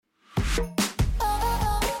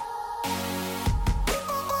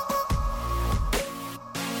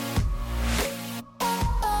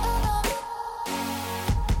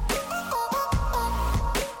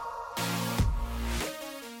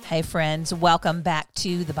Hey friends, welcome back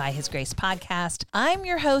to the By His Grace podcast. I'm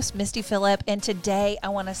your host, Misty Phillip, and today I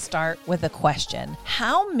want to start with a question.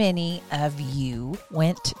 How many of you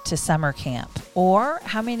went to summer camp? Or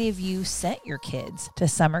how many of you sent your kids to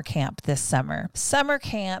summer camp this summer? Summer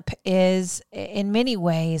camp is in many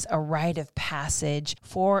ways a rite of passage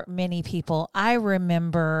for many people. I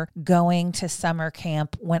remember going to summer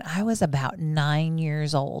camp when I was about 9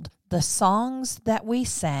 years old. The songs that we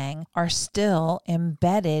sang are still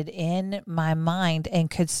embedded in my mind and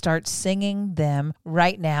could start singing them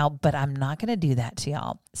right now, but I'm not going to do that to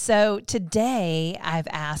y'all. So today I've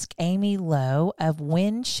asked Amy Lowe of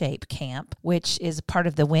WinShape Camp, which is part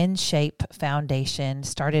of the WinShape Foundation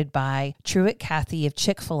started by Truett Cathy of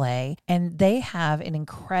Chick-fil-A. And they have an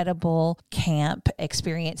incredible camp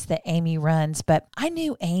experience that Amy runs. But I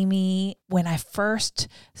knew Amy when I first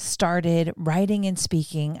started writing and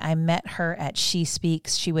speaking. I met her at She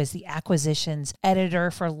Speaks. She was the acquisitions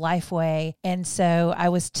editor for Lifeway. And so I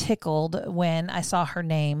was tickled when I saw her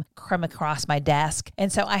name come across my desk. And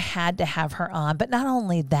so I had to have her on. But not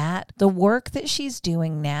only that, the work that she's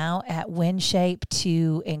doing now at WinShape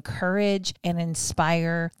to encourage and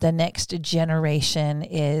inspire the next generation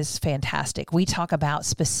is fantastic. We talk about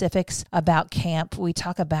specifics about camp. We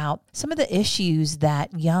talk about some of the issues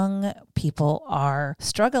that young people are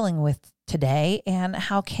struggling with today and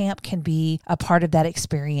how camp can be a part of that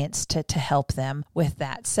experience to help them with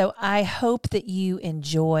that. So I hope that you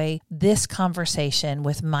enjoy this conversation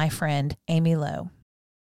with my friend, Amy Lowe.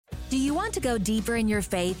 Do you want to go deeper in your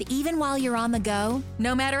faith even while you're on the go?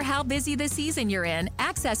 No matter how busy the season you're in,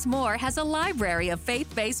 Access More has a library of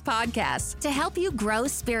faith-based podcasts to help you grow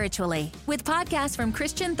spiritually. With podcasts from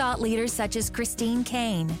Christian thought leaders such as Christine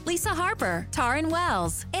Caine, Lisa Harper, Taryn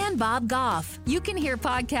Wells, and Bob Goff. You can hear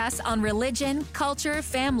podcasts on religion, culture,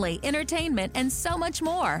 family, entertainment, and so much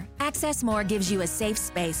more. Access More gives you a safe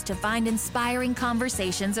space to find inspiring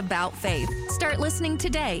conversations about faith. Start listening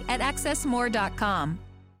today at accessmore.com.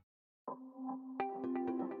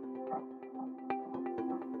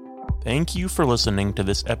 Thank you for listening to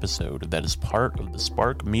this episode that is part of the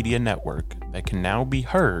Spark Media Network that can now be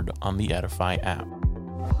heard on the Edify app.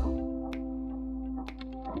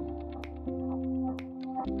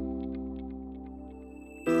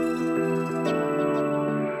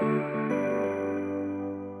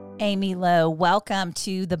 Amy Lowe, welcome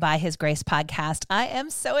to the By His Grace podcast. I am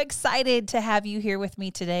so excited to have you here with me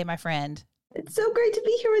today, my friend. It's so great to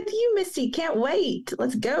be here with you, Misty. Can't wait.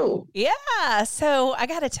 Let's go. Yeah. So I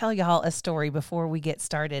got to tell y'all a story before we get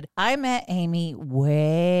started. I met Amy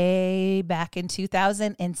way back in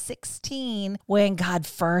 2016 when God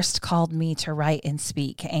first called me to write and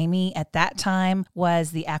speak. Amy at that time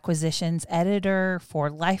was the acquisitions editor for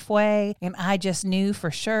Lifeway. And I just knew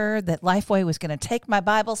for sure that Lifeway was going to take my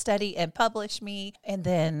Bible study and publish me. And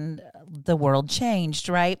then the world changed,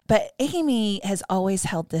 right? But Amy has always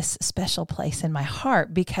held this special place in my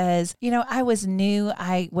heart because, you know, I was new.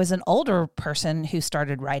 I was an older person who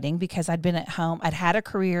started writing because I'd been at home. I'd had a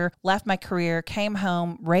career, left my career, came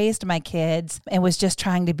home, raised my kids, and was just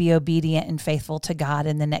trying to be obedient and faithful to God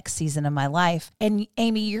in the next season of my life. And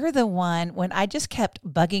Amy, you're the one when I just kept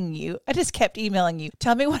bugging you. I just kept emailing you,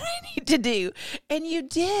 tell me what I need to do. And you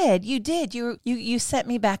did. You sent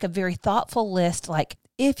me back a very thoughtful list, like,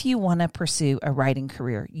 if you want to pursue a writing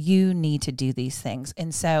career, you need to do these things.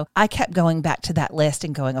 And so I kept going back to that list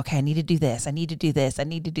and going, okay, I need to do this. I need to do this. I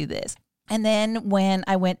need to do this. And then when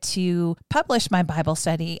I went to publish my Bible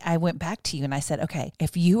study, I went back to you and I said, okay,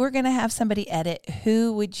 if you were going to have somebody edit,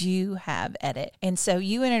 who would you have edit? And so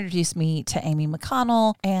you introduced me to Amy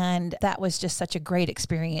McConnell, and that was just such a great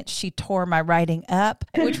experience. She tore my writing up,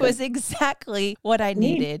 which was exactly what I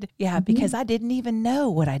needed. Yeah, because I didn't even know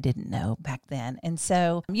what I didn't know back then. And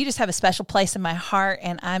so you just have a special place in my heart,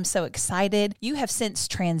 and I'm so excited. You have since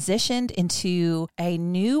transitioned into a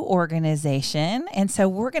new organization, and so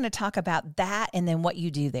we're going to talk about that and then what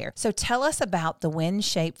you do there. So tell us about the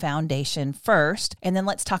WinShape Foundation first, and then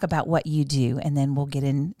let's talk about what you do, and then we'll get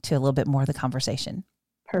into a little bit more of the conversation.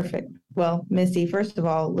 Perfect. Well, Misty, first of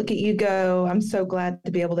all, look at you go. I'm so glad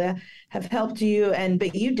to be able to have helped you.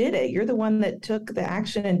 But you did it. You're the one that took the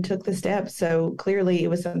action and took the steps. So clearly it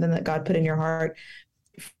was something that God put in your heart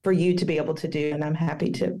for you to be able to do. And I'm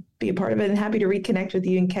happy to be a part of it and happy to reconnect with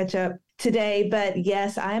you and catch up. today. But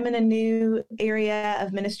yes, I'm in a new area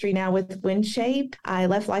of ministry now with WinShape. I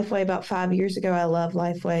left Lifeway about 5 years ago. I love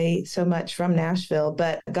Lifeway so much from Nashville,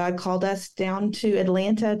 but God called us down to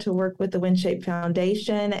Atlanta to work with the WinShape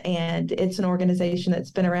Foundation. And it's an organization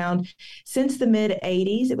that's been around since the mid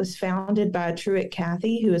 80s. It was founded by Truett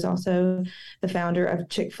Cathy, who is also the founder of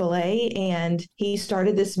Chick-fil-A. And he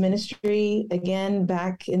started this ministry again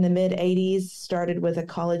back in the mid 80s, started with a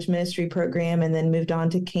college ministry program and then moved on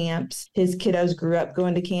to camps. His kiddos grew up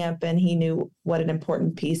going to camp, and he knew what an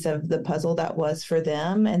important piece of the puzzle that was for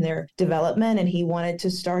them and their development. And he wanted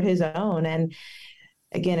to start his own. And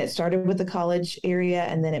again, it started with the college area,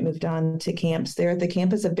 and then it moved on to camps there at the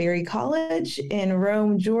campus of Berry College in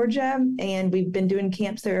Rome, Georgia. And we've been doing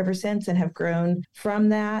camps there ever since and have grown from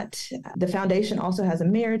that. The foundation also has a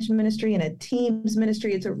marriage ministry and a teams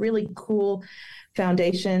ministry. It's a really cool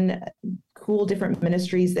foundation, cool different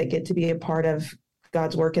ministries that get to be a part of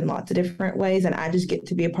God's work in lots of different ways. And I just get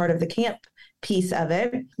to be a part of the camp piece of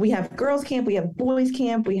it. We have girls camp, we have boys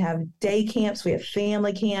camp, we have day camps, we have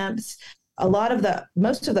family camps. Most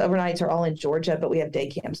of the overnights are all in Georgia, but we have day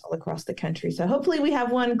camps all across the country. So hopefully we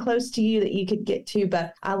have one close to you that you could get to,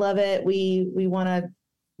 but I love it. We want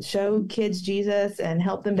to show kids Jesus and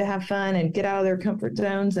help them to have fun and get out of their comfort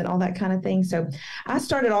zones and all that kind of thing. So I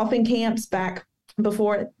started off in camps back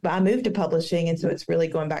before I moved to publishing. And so it's really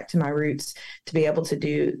going back to my roots to be able to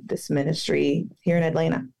do this ministry here in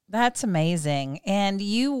Atlanta. That's amazing. And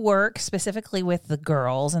you work specifically with the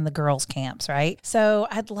girls and the girls' camps, right? So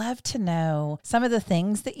I'd love to know some of the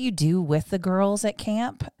things that you do with the girls at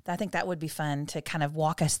camp. I think that would be fun to kind of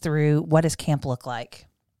walk us through. What does camp look like?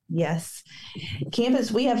 Yes.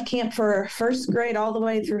 We have camp for first grade all the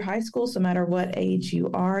way through high school. So no matter what age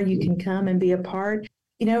you are, you can come and be a part.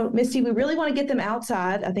 You know, Misty, we really want to get them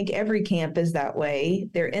outside. I think every camp is that way.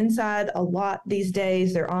 They're inside a lot these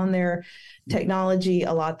days. They're on their technology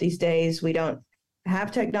a lot these days. We don't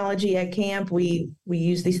have technology at camp. We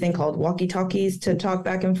use these things called walkie-talkies to talk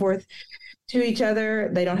back and forth to each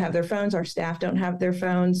other. They don't have their phones. Our staff don't have their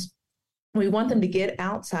phones. We want them to get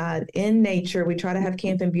outside in nature. We try to have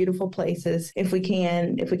camp in beautiful places if we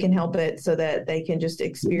can help it, so that they can just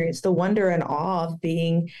experience the wonder and awe of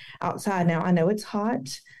being outside. Now, I know it's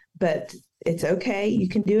hot, but it's okay. You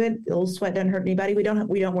can do it. A little sweat doesn't hurt anybody. We don't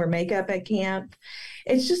wear makeup at camp.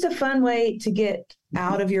 It's just a fun way to get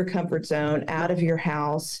out of your comfort zone, out of your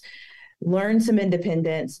house, learn some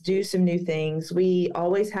independence, do some new things. We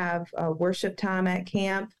always have a worship time at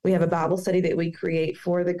camp. We have a Bible study that we create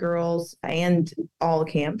for the girls and all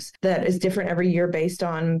camps that is different every year based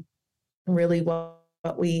on really what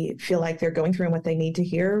we feel like they're going through and what they need to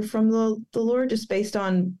hear from the Lord, just based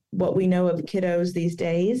on what we know of kiddos these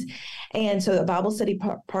days. And so the Bible study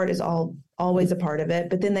part is always a part of it.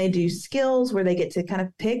 But then they do skills where they get to kind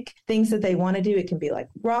of pick things that they want to do. It can be like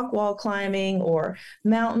rock wall climbing or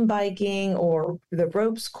mountain biking or the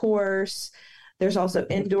ropes course. There's also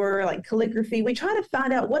indoor like calligraphy. We try to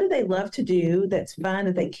find out, what do they love to do that's fun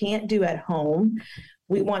that they can't do at home.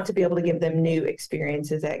 We want to be able to give them new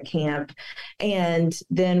experiences at camp. And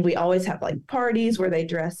then we always have like parties where they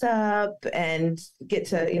dress up and get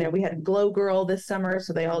to, we had Glow Girl this summer,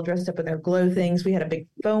 so they all dressed up with their glow things. We had a big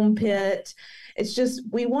foam pit. It's just,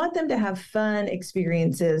 we want them to have fun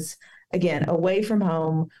experiences, again, away from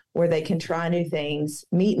home, where they can try new things,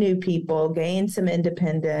 meet new people, gain some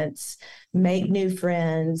independence, make new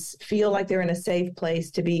friends, feel like they're in a safe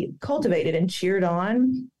place to be cultivated and cheered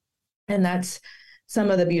on. And that's some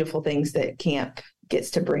of the beautiful things that camp gets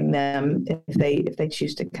to bring them if they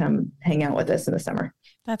choose to come hang out with us in the summer.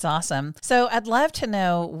 That's awesome. So I'd love to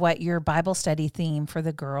know what your Bible study theme for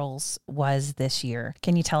the girls was this year.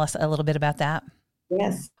 Can you tell us a little bit about that?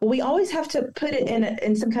 Yes. Well, we always have to put it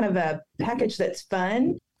in some kind of a package that's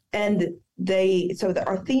fun. And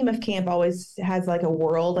our theme of camp always has like a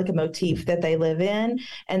world, like a motif that they live in.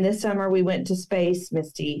 And this summer we went to space,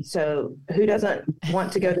 Misty. So who doesn't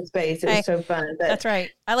want to go to space? It was so fun. That's right.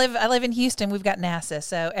 I live in Houston. We've got NASA.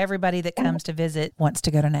 So everybody that comes to visit wants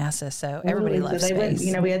to go to NASA. So everybody loves space.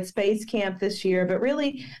 We had space camp this year, but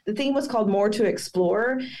really the theme was called More to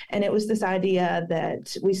Explore. And it was this idea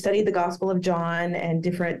that we studied the Gospel of John and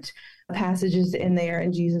different passages in there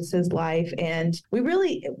in Jesus's life, and we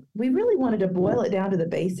really wanted to boil it down to the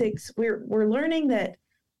basics. We're learning that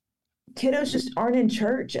kiddos just aren't in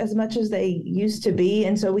church as much as they used to be,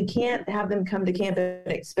 and so we can't have them come to camp and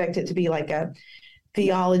expect it to be like a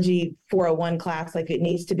theology 401 class. Like, it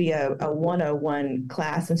needs to be a 101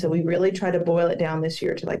 class. And so we really try to boil it down this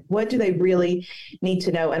year to, like, what do they really need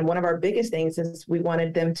to know? And one of our biggest things is we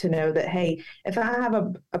wanted them to know that, hey, if I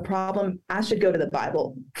have a problem, I should go to the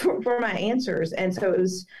Bible for my answers. And so it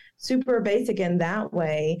was super basic in that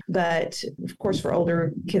way. But of course, for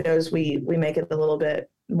older kiddos, we make it a little bit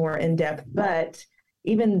more in depth. But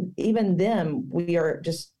even them, we are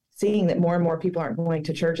just seeing that more and more people aren't going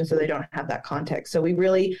to church, and so they don't have that context. So we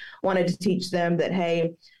really wanted to teach them that,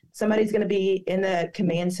 hey, somebody's going to be in the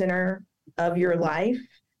command center of your life.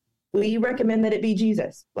 We recommend that it be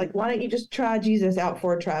Jesus. Like, why don't you just try Jesus out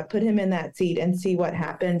for a try, put him in that seat and see what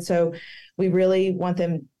happens. So we really want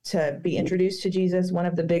them to be introduced to Jesus. One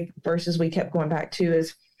of the big verses we kept going back to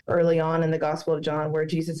is early on in the Gospel of John, where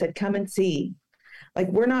Jesus said, come and see. Like,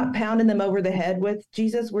 we're not pounding them over the head with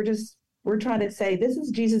Jesus. We're trying to say, this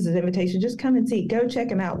is Jesus's invitation. Just come and see, go check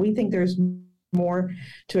him out. We think there's more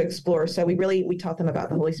to explore. So we taught them about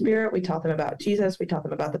the Holy Spirit. We taught them about Jesus. We taught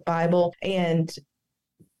them about the Bible. And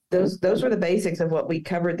those were the basics of what we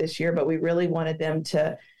covered this year. But we really wanted them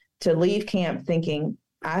to leave camp thinking,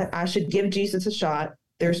 I should give Jesus a shot.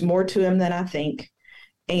 There's more to him than I think.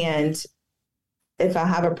 And if I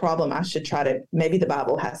have a problem, I should try to, maybe the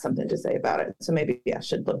Bible has something to say about it. So maybe I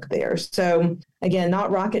should look there. So again,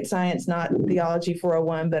 not rocket science, not theology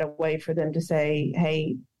 401, but a way for them to say,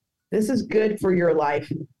 hey, this is good for your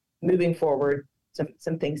life moving forward.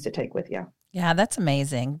 Some things to take with you. Yeah, that's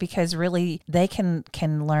amazing, because really they can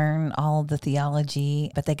learn all the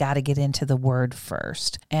theology, but they got to get into the word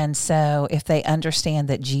first. And so if they understand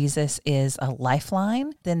that Jesus is a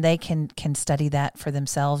lifeline, then they can study that for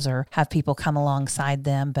themselves or have people come alongside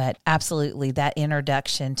them. But absolutely, that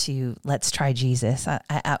introduction to let's try Jesus, I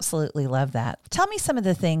absolutely love that. Tell me some of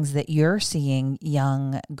the things that you're seeing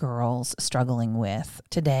young girls struggling with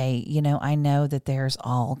today. You know, I know that there's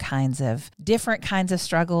all kinds of different kinds of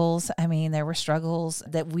struggles. I mean, there were struggles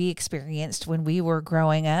that we experienced when we were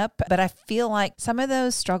growing up, but I feel like some of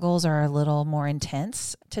those struggles are a little more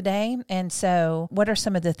intense today. And so what are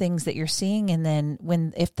some of the things that you're seeing? And then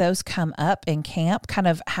if those come up in camp, kind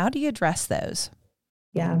of how do you address those?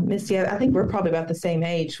 Yeah, Misty, I think we're probably about the same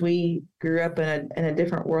age. We grew up in a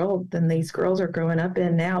different world than these girls are growing up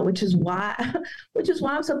in now, which is why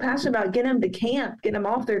I'm so passionate about getting them to camp, getting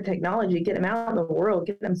them off their technology, getting them out in the world,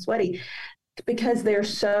 getting them sweaty, because they're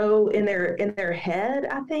so in their head.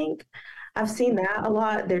 I think I've seen that a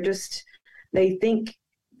lot. They think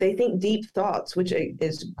deep thoughts, which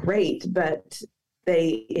is great, but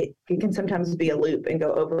it can sometimes be a loop and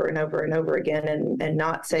go over and over and over again and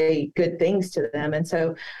not say good things to them. And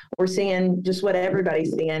so we're seeing just what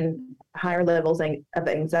everybody's seeing, higher levels of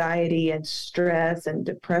anxiety and stress and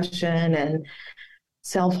depression and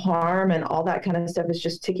self-harm, and all that kind of stuff is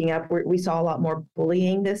just ticking up. We saw a lot more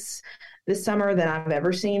bullying this summer than I've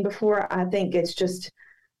ever seen before. I think it's just,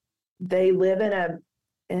 they live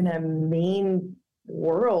in a mean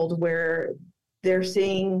world where they're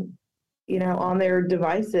seeing, on their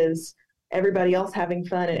devices, everybody else having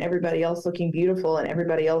fun and everybody else looking beautiful and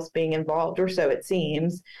everybody else being involved, or so it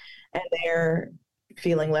seems. And they're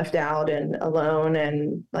feeling left out and alone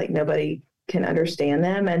and like nobody can understand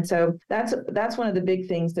them. And so that's one of the big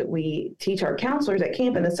things that we teach our counselors at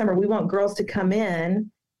camp in the summer. We want girls to come in.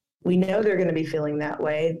 We know they're going to be feeling that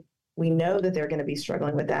way. We know that they're going to be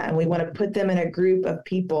struggling with that. And we want to put them in a group of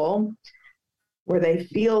people where they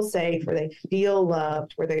feel safe, where they feel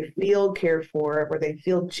loved, where they feel cared for, where they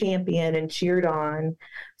feel championed and cheered on,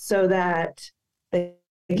 so that they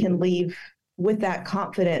can leave with that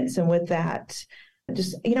confidence and with that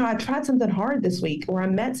just, I tried something hard this week, or I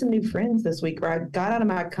met some new friends this week, or I got out of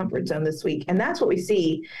my comfort zone this week. And that's what we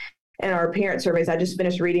see in our parent surveys. I just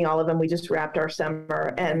finished reading all of them. We just wrapped our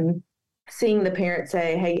summer, and seeing the parents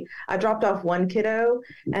say, hey, I dropped off one kiddo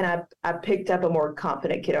and I picked up a more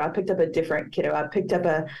confident kiddo. I picked up a different kiddo. I picked up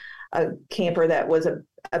a camper that was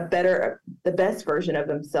the best version of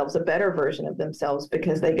themselves, a better version of themselves,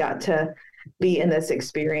 because they got to be in this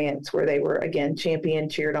experience where they were, again, championed,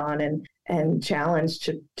 cheered on, and challenged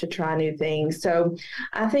to try new things. So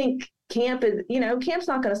I think camp's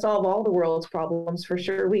not going to solve all the world's problems, for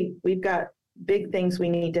sure. We've got big things we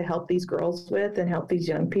need to help these girls with and help these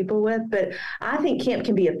young people with, but I think camp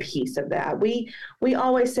can be a piece of that. We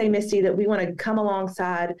always say, Misty, that we want to come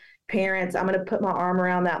alongside parents. I'm going to put my arm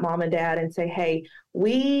around that mom and dad and say, hey,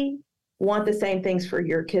 we want the same things for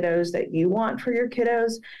your kiddos that you want for your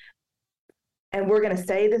kiddos. And we're going to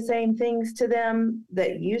say the same things to them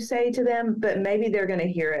that you say to them, but maybe they're going to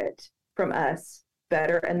hear it from us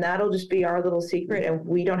better. And that'll just be our little secret. And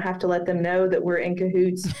we don't have to let them know that we're in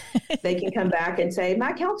cahoots. They can come back and say,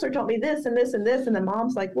 my counselor told me this and this and this. And the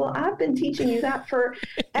mom's like, well, I've been teaching you that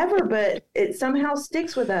forever, but it somehow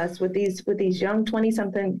sticks with us with these young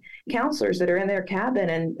 20-something counselors that are in their cabin.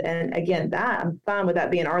 And again, that I'm fine with that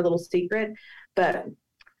being our little secret. But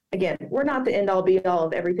again, we're not the end all be all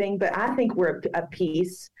of everything, but I think we're a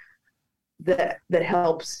piece that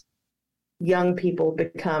helps young people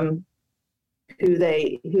become who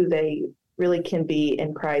they really can be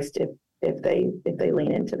in Christ if they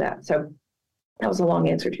lean into that. So that was a long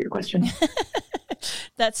answer to your question.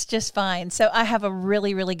 That's just fine. So I have a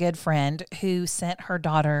really, really good friend who sent her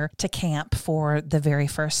daughter to camp for the very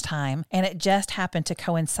first time. And it just happened to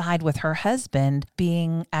coincide with her husband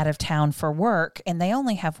being out of town for work. And they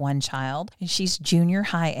only have one child. And she's junior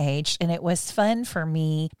high aged. And it was fun for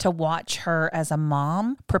me to watch her as a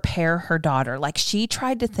mom prepare her daughter. Like, she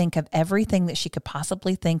tried to think of everything that she could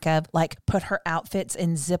possibly think of, like put her outfits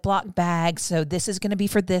in Ziploc bags. So this is going to be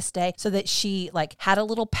for this day, so that she like had a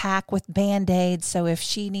little pack with Band-Aids. So if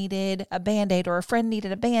she needed a Band-Aid or a friend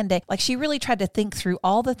needed a Band-Aid, like she really tried to think through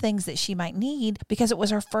all the things that she might need, because it was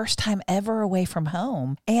her first time ever away from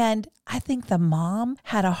home. And I think the mom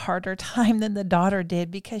had a harder time than the daughter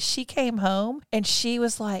did, because she came home and she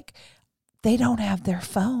was like, they don't have their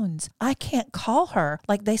phones. I can't call her.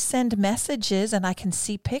 Like, they send messages and I can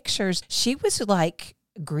see pictures. She was like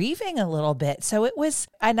grieving a little bit. So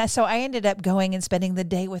I ended up going and spending the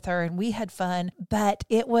day with her, and we had fun, but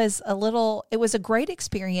it was a great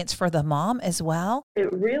experience for the mom as well.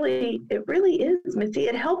 It really is, Missy.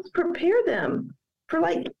 It helps prepare them for,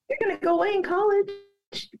 like, you're going to go away in college.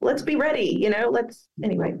 Let's be ready,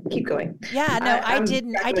 anyway, keep going. Yeah, no, I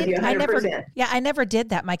never did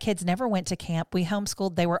that. My kids never went to camp. We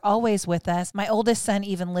homeschooled. They were always with us. My oldest son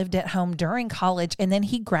even lived at home during college, and then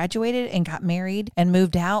he graduated and got married and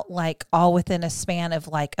moved out, like all within a span of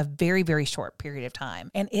like a very, very short period of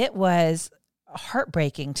time. And it was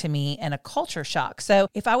heartbreaking to me and a culture shock. So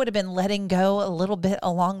if I would have been letting go a little bit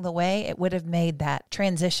along the way, it would have made that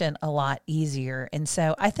transition a lot easier. And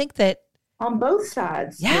so I think that on both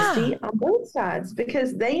sides, yeah. Misty, on both sides,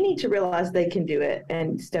 because they need to realize they can do it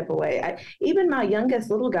and step away. Even my youngest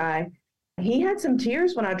little guy, he had some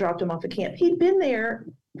tears when I dropped him off at camp. He'd been there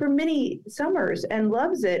for many summers and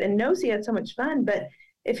loves it and knows he had so much fun. But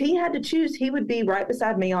if he had to choose, he would be right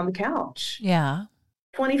beside me on the couch. Yeah.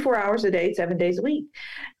 24 hours a day, 7 days a week.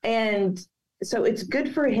 And so it's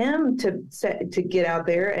good for him to get out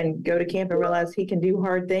there and go to camp and realize he can do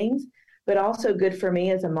hard things. But also good for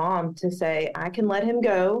me as a mom to say, I can let him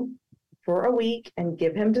go for a week and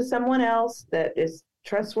give him to someone else that is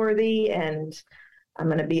trustworthy, and I'm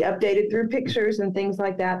going to be updated through pictures and things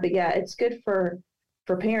like that. But yeah, it's good for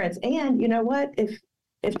parents. And you know what?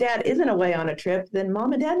 If dad isn't away on a trip, then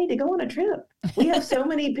mom and dad need to go on a trip. We have so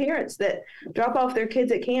many parents that drop off their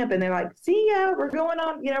kids at camp and they're like, see ya, we're going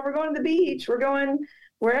to the beach, we're going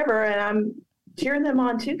wherever. And I'm cheering them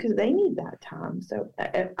on too, because they need that time. So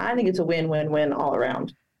I think it's a win-win-win all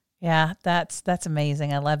around. Yeah, that's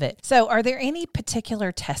amazing. I love it. So are there any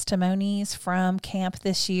particular testimonies from camp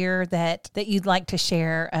this year that you'd like to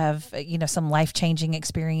share of, some life-changing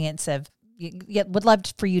experience of? Would love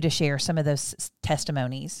for you to share some of those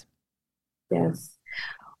testimonies. Yes.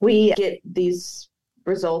 We get these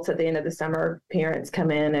results at the end of the summer. Parents come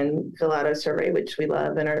in and fill out a survey, which we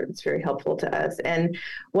love, and it's very helpful to us. And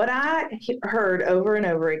what I heard over and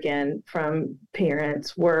over again from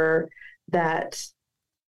parents were that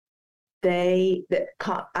I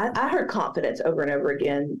heard confidence over and over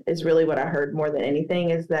again is really what I heard more than anything,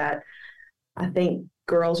 is that I think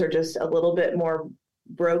girls are just a little bit more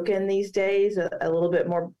broken these days, a little bit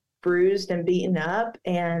more bruised and beaten up.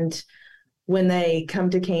 And when they come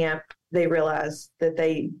to camp, they realize that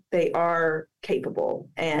they are capable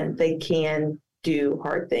and they can do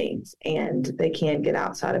hard things and they can get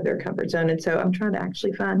outside of their comfort zone. And so I'm trying to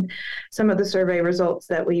actually find some of the survey results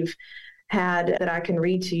that we've had that I can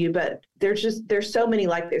read to you, but there's so many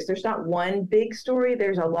like this. There's not one big story.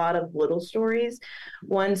 There's a lot of little stories.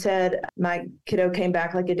 One said, my kiddo came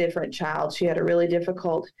back like a different child. She had a really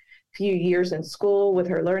difficult few years in school with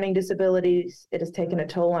her learning disabilities. It has taken a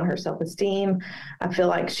toll on her self-esteem. I feel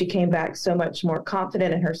like she came back so much more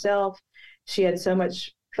confident in herself. She had so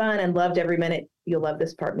much fun and loved every minute. You'll love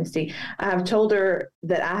this part, Misty. I have told her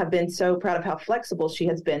that I have been so proud of how flexible she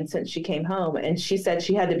has been since she came home. And she said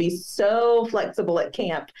she had to be so flexible at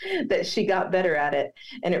camp that she got better at it.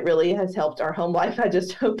 And it really has helped our home life. I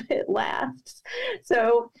just hope it lasts.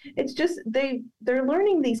 So it's just, they're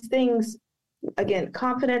learning these things. Again,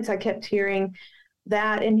 confidence. I kept hearing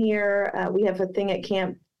that in here. We have a thing at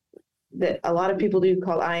camp that a lot of people do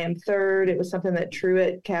called I Am Third. It was something that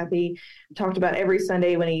Truett, Kathy, talked about every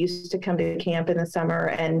Sunday when he used to come to camp in the summer,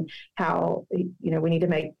 and how, we need to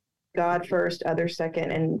make God first, others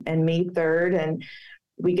second, and me third. And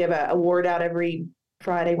we give an award out every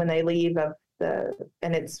Friday when they leave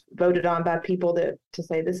and it's voted on by people to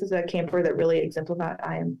say this is a camper that really exemplified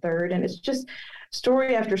I Am Third. And it's just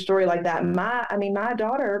story after story like that. My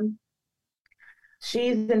daughter,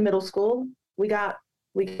 she's in middle school. We got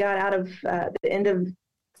out of the end of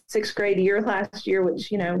sixth grade year last year,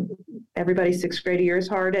 which, everybody's sixth grade year is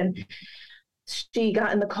hard. And she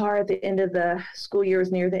got in the car at the end of the school year,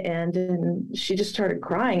 was near the end, and she just started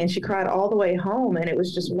crying, and she cried all the way home. And it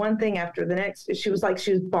was just one thing after the next. She was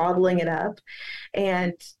bottling it up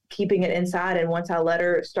and keeping it inside. And once I let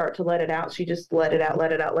her start to let it out, she just let it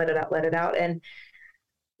out. And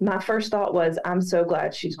my first thought was, I'm so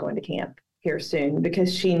glad she's going to camp here soon,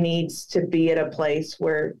 because she needs to be at a place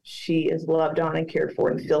where she is loved on and cared for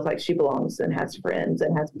and feels like she belongs and has friends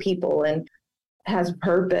and has people and has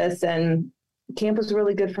purpose. And camp was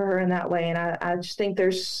really good for her in that way. And I just think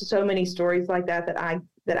there's so many stories like that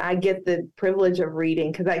I get the privilege of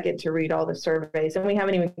reading, because I get to read all the surveys, and we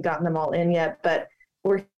haven't even gotten them all in yet, but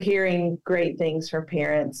we're hearing great things from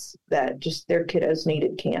parents that just their kiddos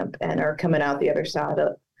needed camp and are coming out the other side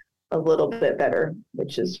a little bit better,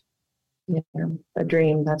 which is a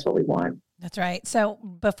dream. That's what we want. That's right. So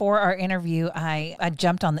before our interview, I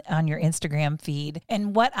jumped on your Instagram feed,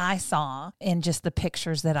 and what I saw in just the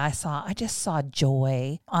pictures that I just saw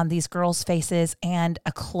joy on these girls' faces and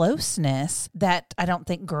a closeness that I don't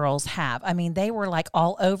think girls have. I mean, they were like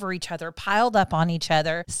all over each other, piled up on each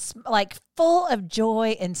other, like full of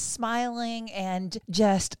joy and smiling, and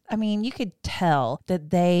just, you could tell that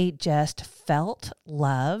they just felt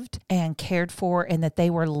loved and cared for, and that they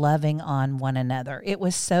were loving on one another. It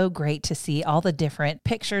was so great to see all the different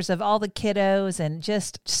pictures of all the kiddos, and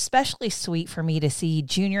just especially sweet for me to see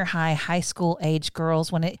junior high school age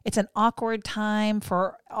girls when it's an awkward time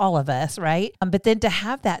for all of us, right? But then to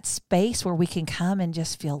have that space where we can come and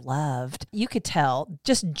just feel loved, you could tell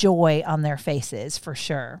just joy on their faces for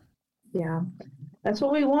sure. Yeah, that's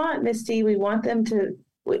what we want, Misty. We want them to,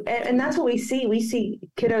 and that's what we see. We see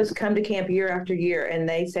kiddos come to camp year after year, and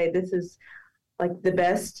they say, this is like the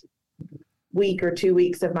best week or 2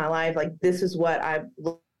 weeks of my life. Like, this is what I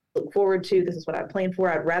look forward to. This is what I plan for.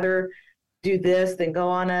 I'd rather do this than go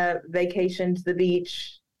on a vacation to the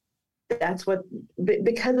beach. That's what,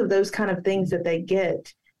 because of those kind of things that they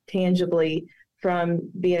get tangibly from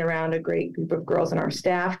being around a great group of girls, and our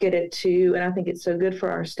staff get it too. And I think it's so good for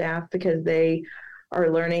our staff, because they are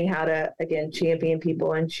learning how to, again, champion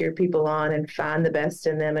people and cheer people on and find the best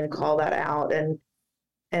in them and call that out. And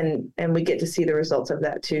we get to see the results of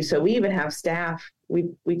that too. So we even have staff. We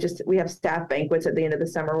have staff banquets at the end of the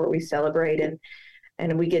summer where we celebrate,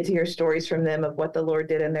 and we get to hear stories from them of what the Lord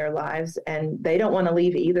did in their lives. And they don't want to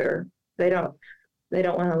leave either. They don't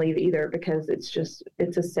want to leave either, because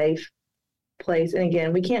it's a safe place. And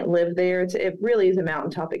again, we can't live there. It really is a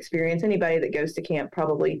mountaintop experience. Anybody that goes to camp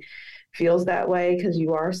probably feels that way, because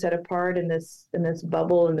you are set apart in this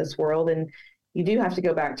bubble, in this world, and you do have to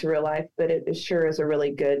go back to real life, but it sure is a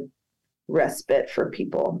really good respite for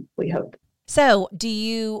people, we hope. So do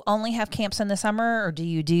you only have camps in the summer, or do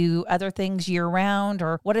you do other things year round,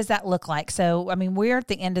 or what does that look like? So, we're at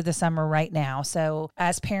the end of the summer right now. So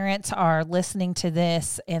as parents are listening to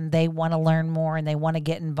this and they want to learn more and they want to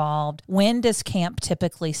get involved, when does camp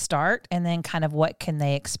typically start? And then kind of what can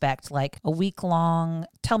they expect? Like a week long?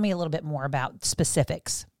 Tell me a little bit more about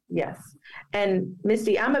specifics. Yes. And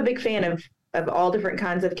Misty, I'm a big fan of all different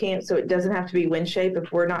kinds of camps. So it doesn't have to be WinShape.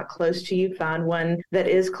 If we're not close to you, find one that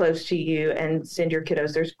is close to you and send your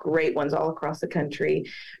kiddos. There's great ones all across the country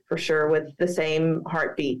for sure, with the same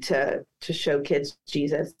heartbeat to show kids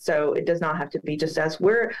Jesus. So it does not have to be just us.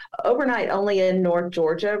 We're overnight only in North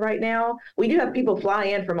Georgia right now. We do have people fly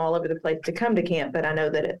in from all over the place to come to camp, but I know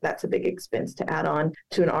that that's a big expense to add on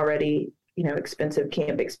to an already expensive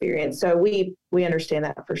camp experience. So we understand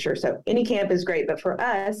that for sure. So any camp is great, but for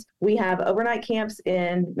us, we have overnight camps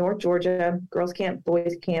in North Georgia, girls camp,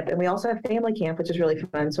 boys camp, and we also have family camp, which is really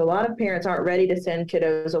fun. So a lot of parents aren't ready to send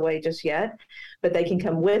kiddos away just yet, but they can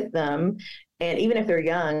come with them. And even if they're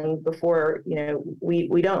young, before,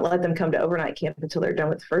 we don't let them come to overnight camp until they're done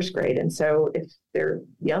with first grade. And so if they're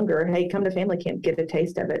younger, hey, come to family camp, get a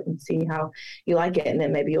taste of it and see how you like it. And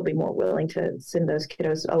then maybe you'll be more willing to send those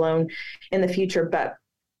kiddos alone in the future. But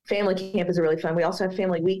family camp is really fun. We also have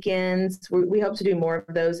family weekends. We hope to do more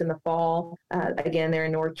of those in the fall. Again, they're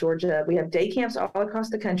in North Georgia. We have day camps all across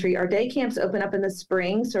the country. Our day camps open up in the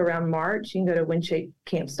spring. So around March, you can go to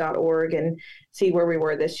windshapecamps.org and see where we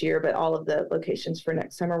were this year. But all of the locations for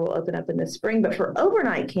next summer will open up in the spring. But for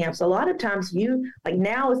overnight camps, a lot of times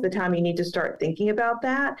now is the time you need to start thinking about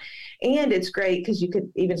that. And it's great because you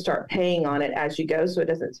could even start paying on it as you go, so it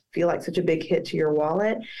doesn't feel like such a big hit to your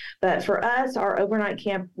wallet. But for us, our overnight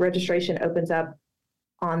camp registration opens up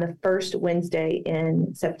on the first Wednesday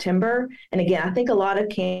in September. And again, I think a lot of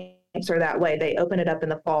camps are that way. They open it up in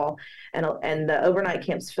the fall, and the overnight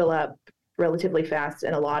camps fill up relatively fast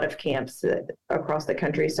in a lot of camps across the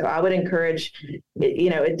country. So I would encourage,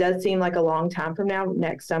 it does seem like a long time from now,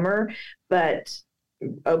 next summer, but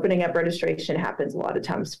opening up registration happens a lot of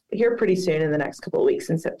times here pretty soon in the next couple of weeks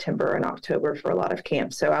in September and October for a lot of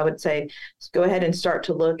camps. So I would say go ahead and start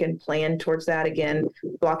to look and plan towards that. Again,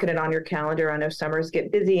 blocking it on your calendar. I know summers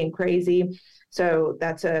get busy and crazy, so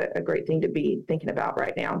that's a great thing to be thinking about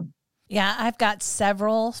right now. Yeah, I've got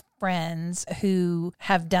several friends who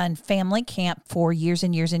have done family camp for years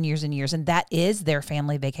and years and years and years, and that is their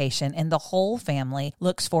family vacation, and the whole family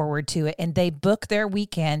looks forward to it, and they book their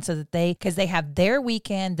weekend so that because they have their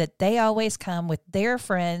weekend that they always come with their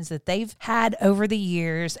friends that they've had over the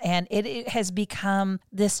years, and it has become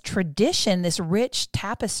this tradition, this rich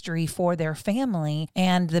tapestry for their family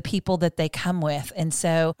and the people that they come with. And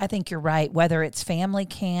so I think you're right, whether it's family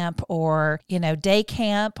camp or, day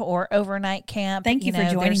camp or overnight camp. Thank you for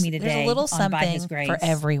joining me today. There's a little something for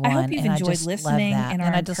everyone. I hope you've enjoyed listening and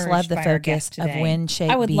I just love the focus of WindShape.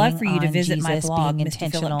 I would love for you to visit my blog,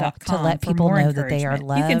 MistyPhillip.com, to let people know that they are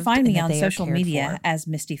loved. You can find me on social media as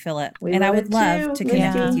Misty Phillip, and I would love to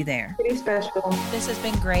connect with you there. Pretty special. This has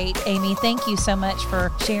been great, Amy. Thank you so much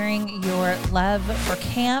for sharing your love for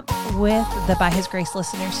camp with the By His Grace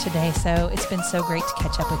listeners today. So it's been so great to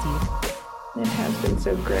catch up with you. It has been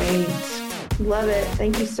so great. Love it.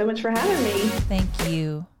 Thank you so much for having me. Thank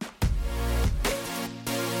you.